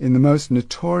 In the most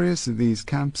notorious of these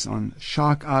camps on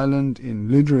Shark Island in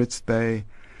Lüderitz Bay,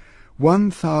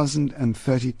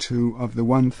 1,032 of the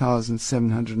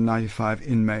 1,795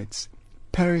 inmates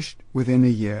perished within a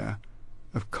year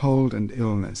of cold and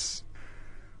illness.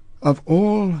 Of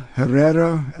all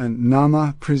Herero and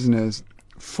Nama prisoners,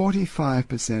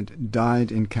 45%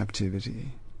 died in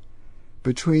captivity.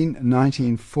 Between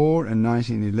 1904 and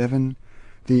 1911,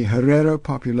 the Herero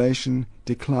population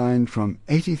declined from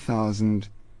 80,000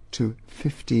 to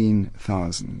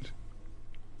 15,000.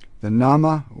 The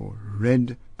Nama, or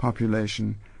Red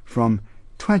population, from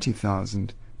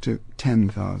 20,000 to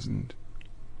 10,000.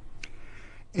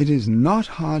 It is not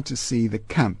hard to see the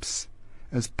camps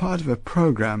as part of a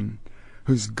program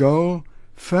whose goal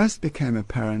first became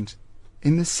apparent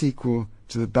in the sequel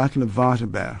to the Battle of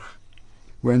Waterberg,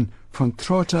 when von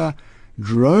Trotha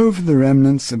drove the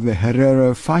remnants of the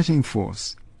Herero fighting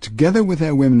force, together with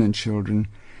their women and children,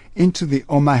 into the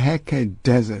Omaheke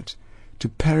desert to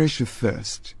perish of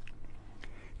thirst.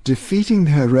 Defeating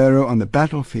the Herero on the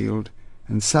battlefield,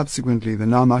 and subsequently the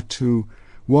Nama too,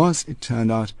 was, it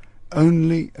turned out,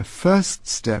 only a first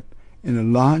step in a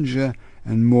larger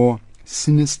and more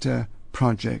sinister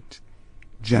project,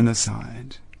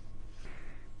 genocide.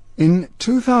 In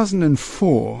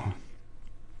 2004,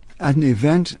 at an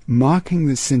event marking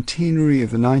the centenary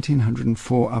of the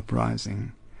 1904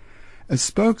 uprising, a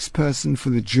spokesperson for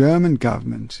the German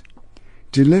government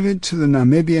delivered to the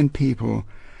Namibian people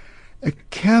A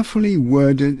carefully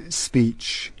worded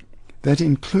speech that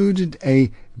included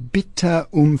a Bitte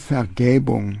um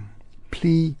Vergebung,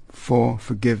 plea for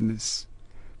forgiveness,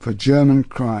 for German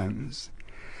crimes,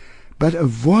 but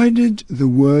avoided the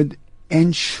word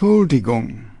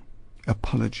Entschuldigung,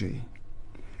 apology.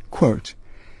 Quote,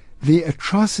 the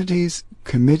atrocities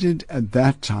committed at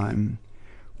that time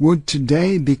would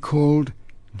today be called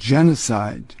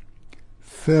genocide,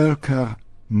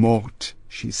 Völkermord,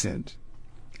 she said.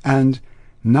 And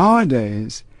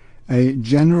nowadays a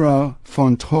General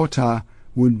von Trotha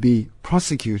would be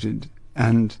prosecuted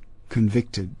and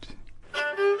convicted.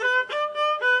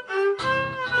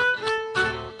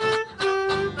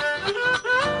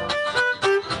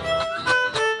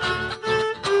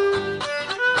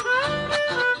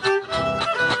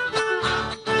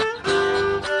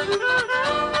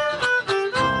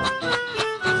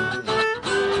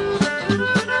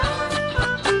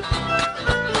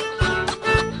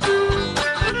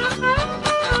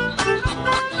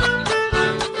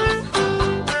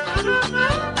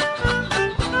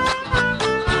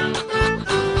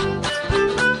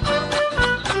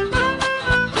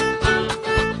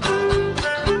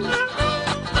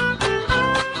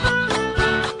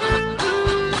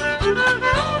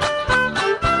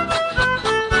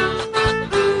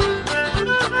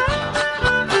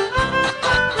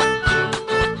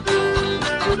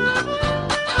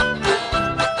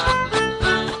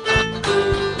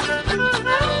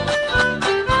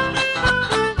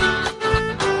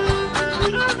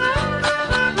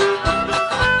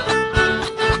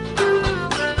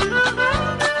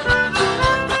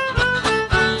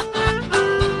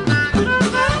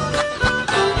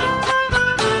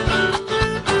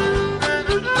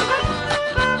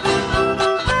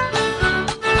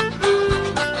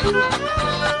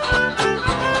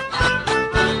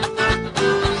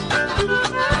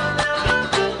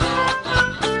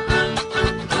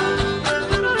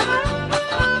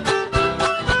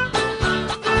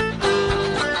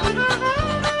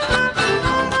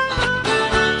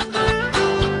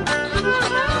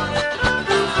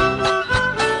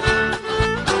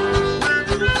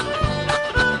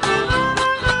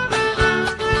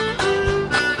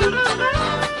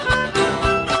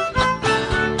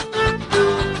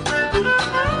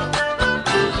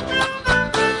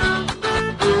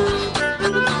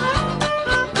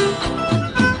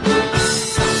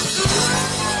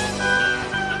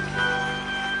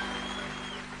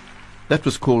 That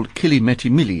was called Kili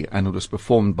Meti Mili, and it was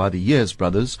performed by the Years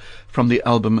Brothers from the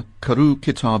album Karoo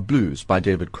Guitar Blues by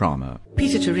David Kramer.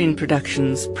 Peter Turin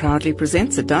Productions proudly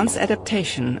presents a dance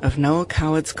adaptation of Noel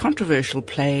Coward's controversial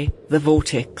play The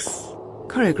Vortex,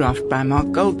 choreographed by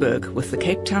Mark Goldberg with the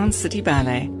Cape Town City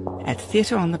Ballet at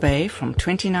Theatre on the Bay from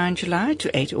 29 July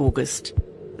to 8 August.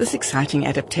 This exciting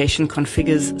adaptation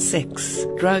configures sex,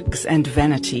 drugs and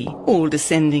vanity, all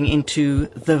descending into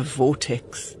the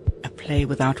vortex, a play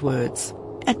without words,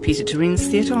 at Peter Turin's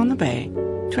Theatre on the Bay,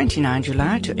 29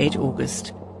 July to 8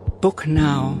 August. Book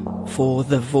now for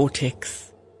The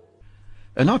Vortex.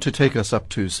 And now to take us up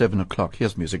to 7 o'clock,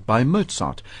 here's music by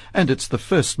Mozart, and it's the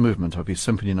first movement of his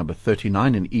Symphony No.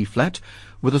 39 in E-flat,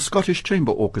 with a Scottish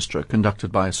Chamber Orchestra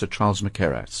conducted by Sir Charles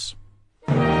Mackerras.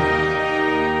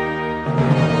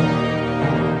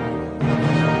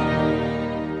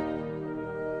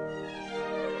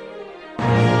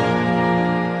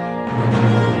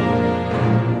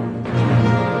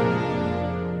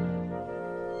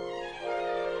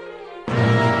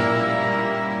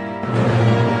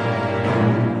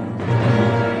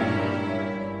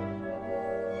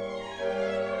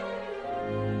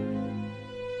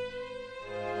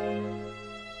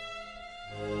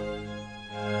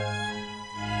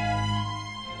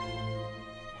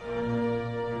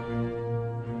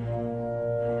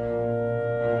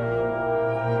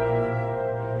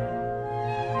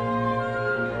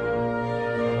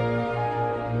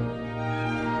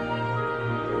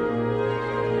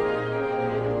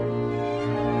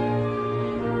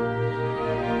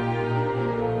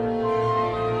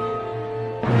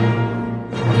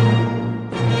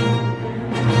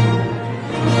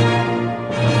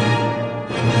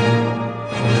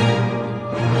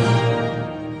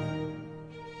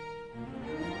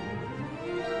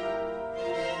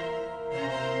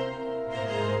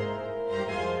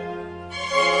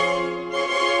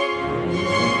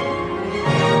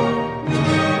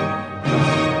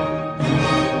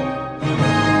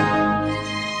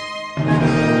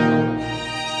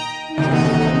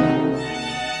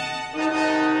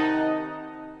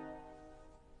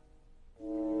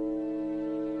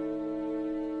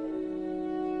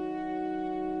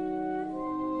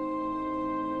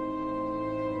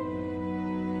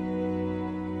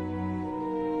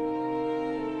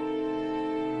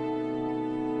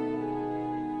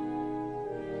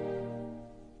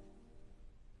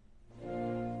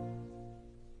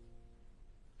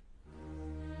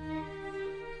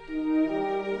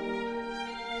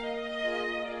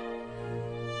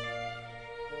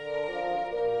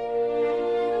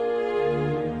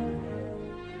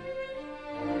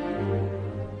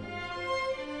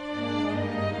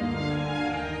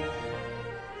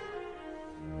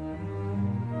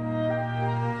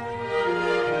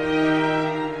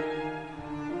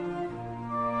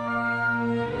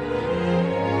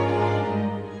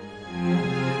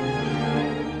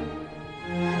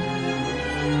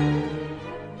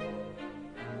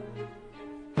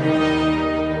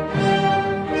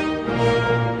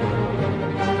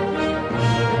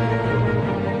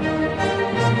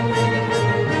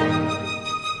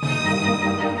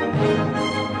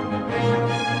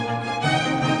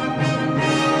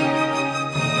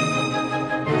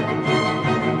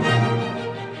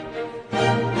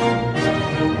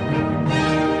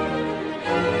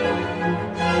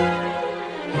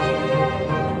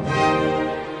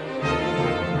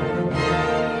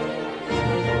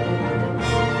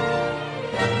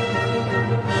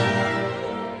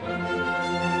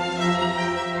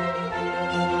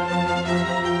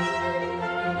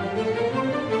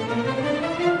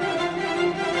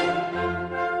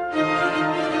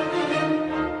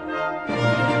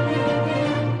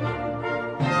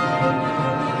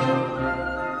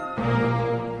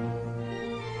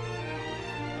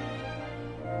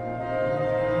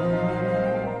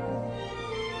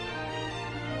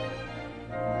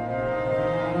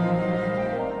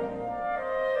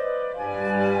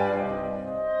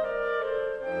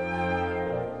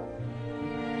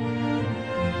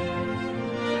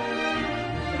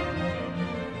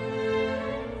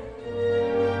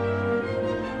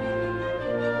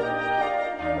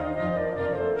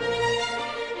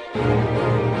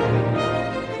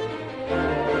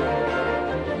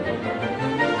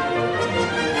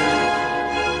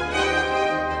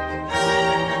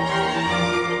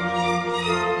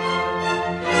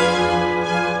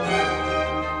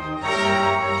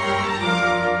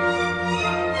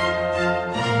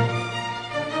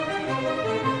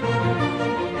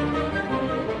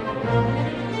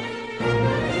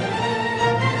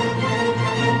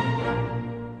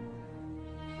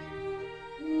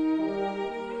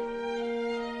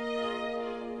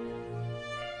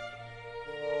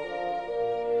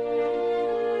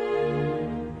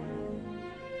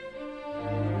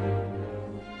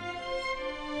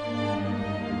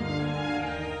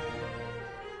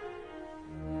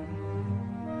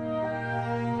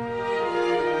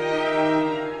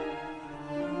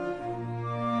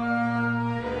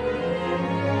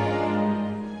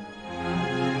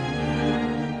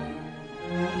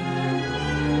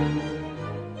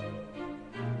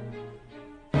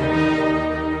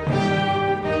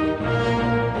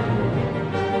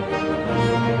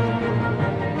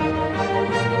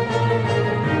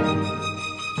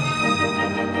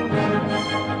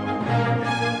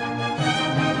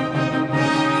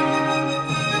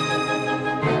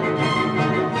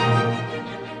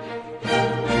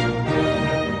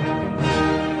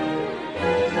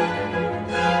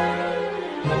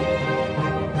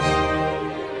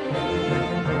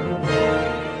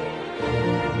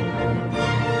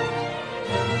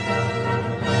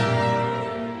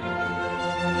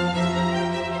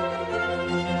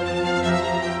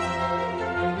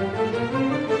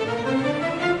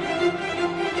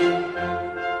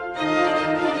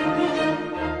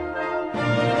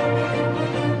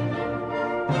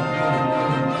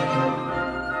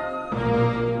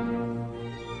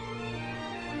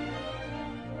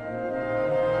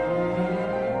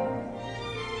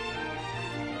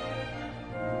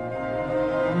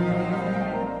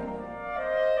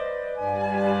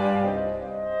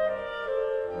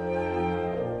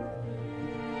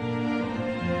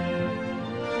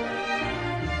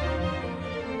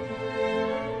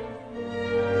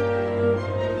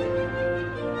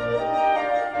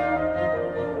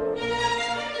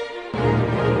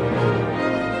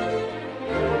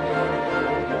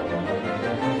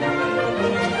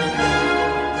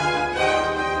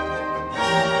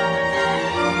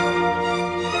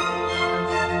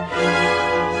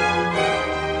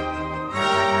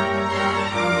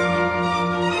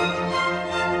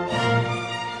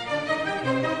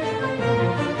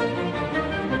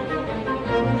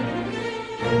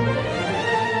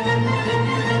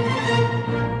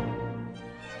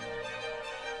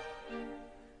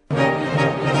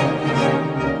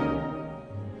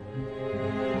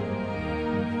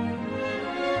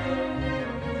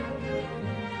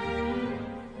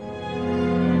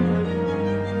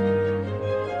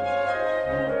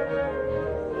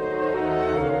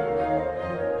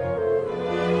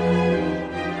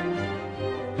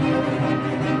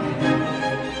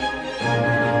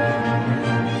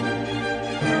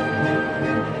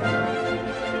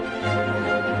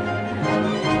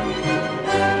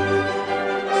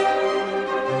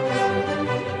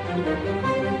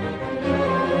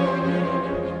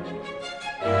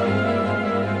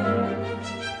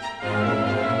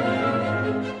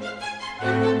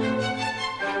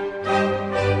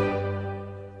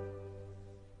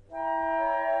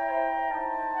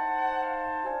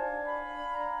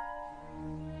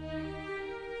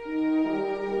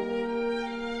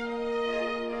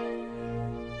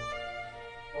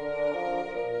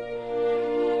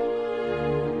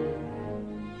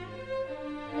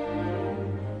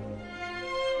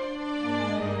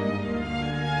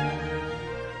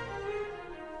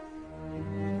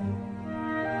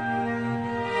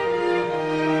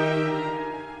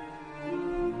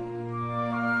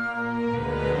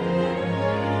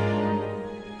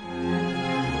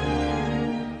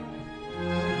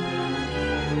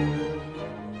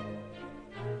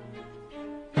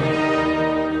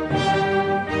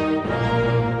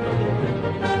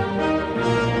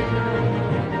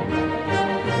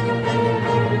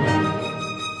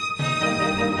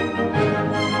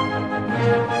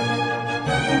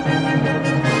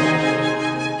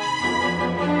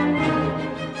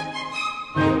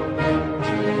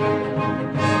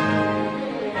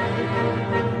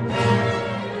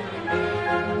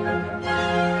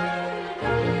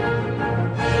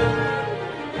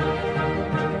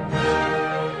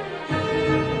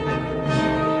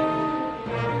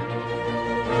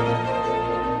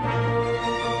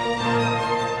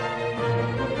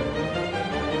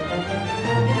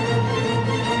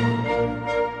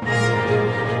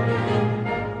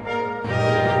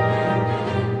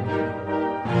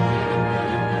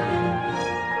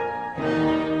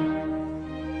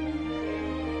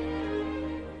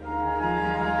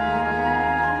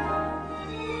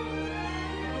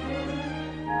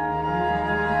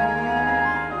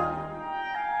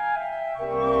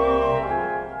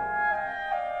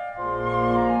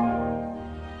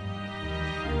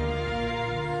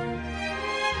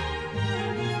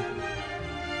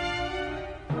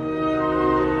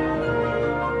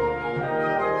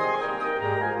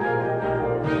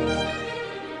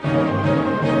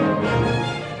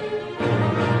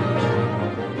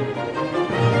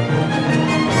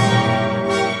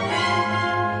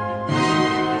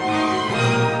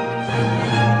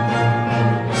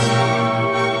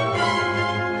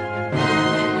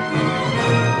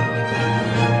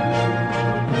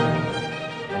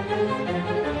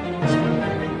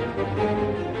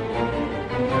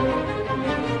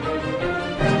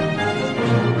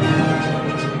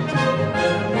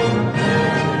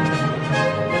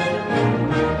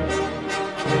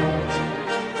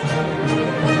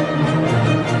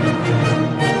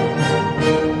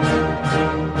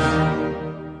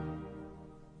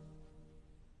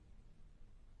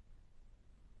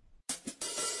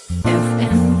 FMR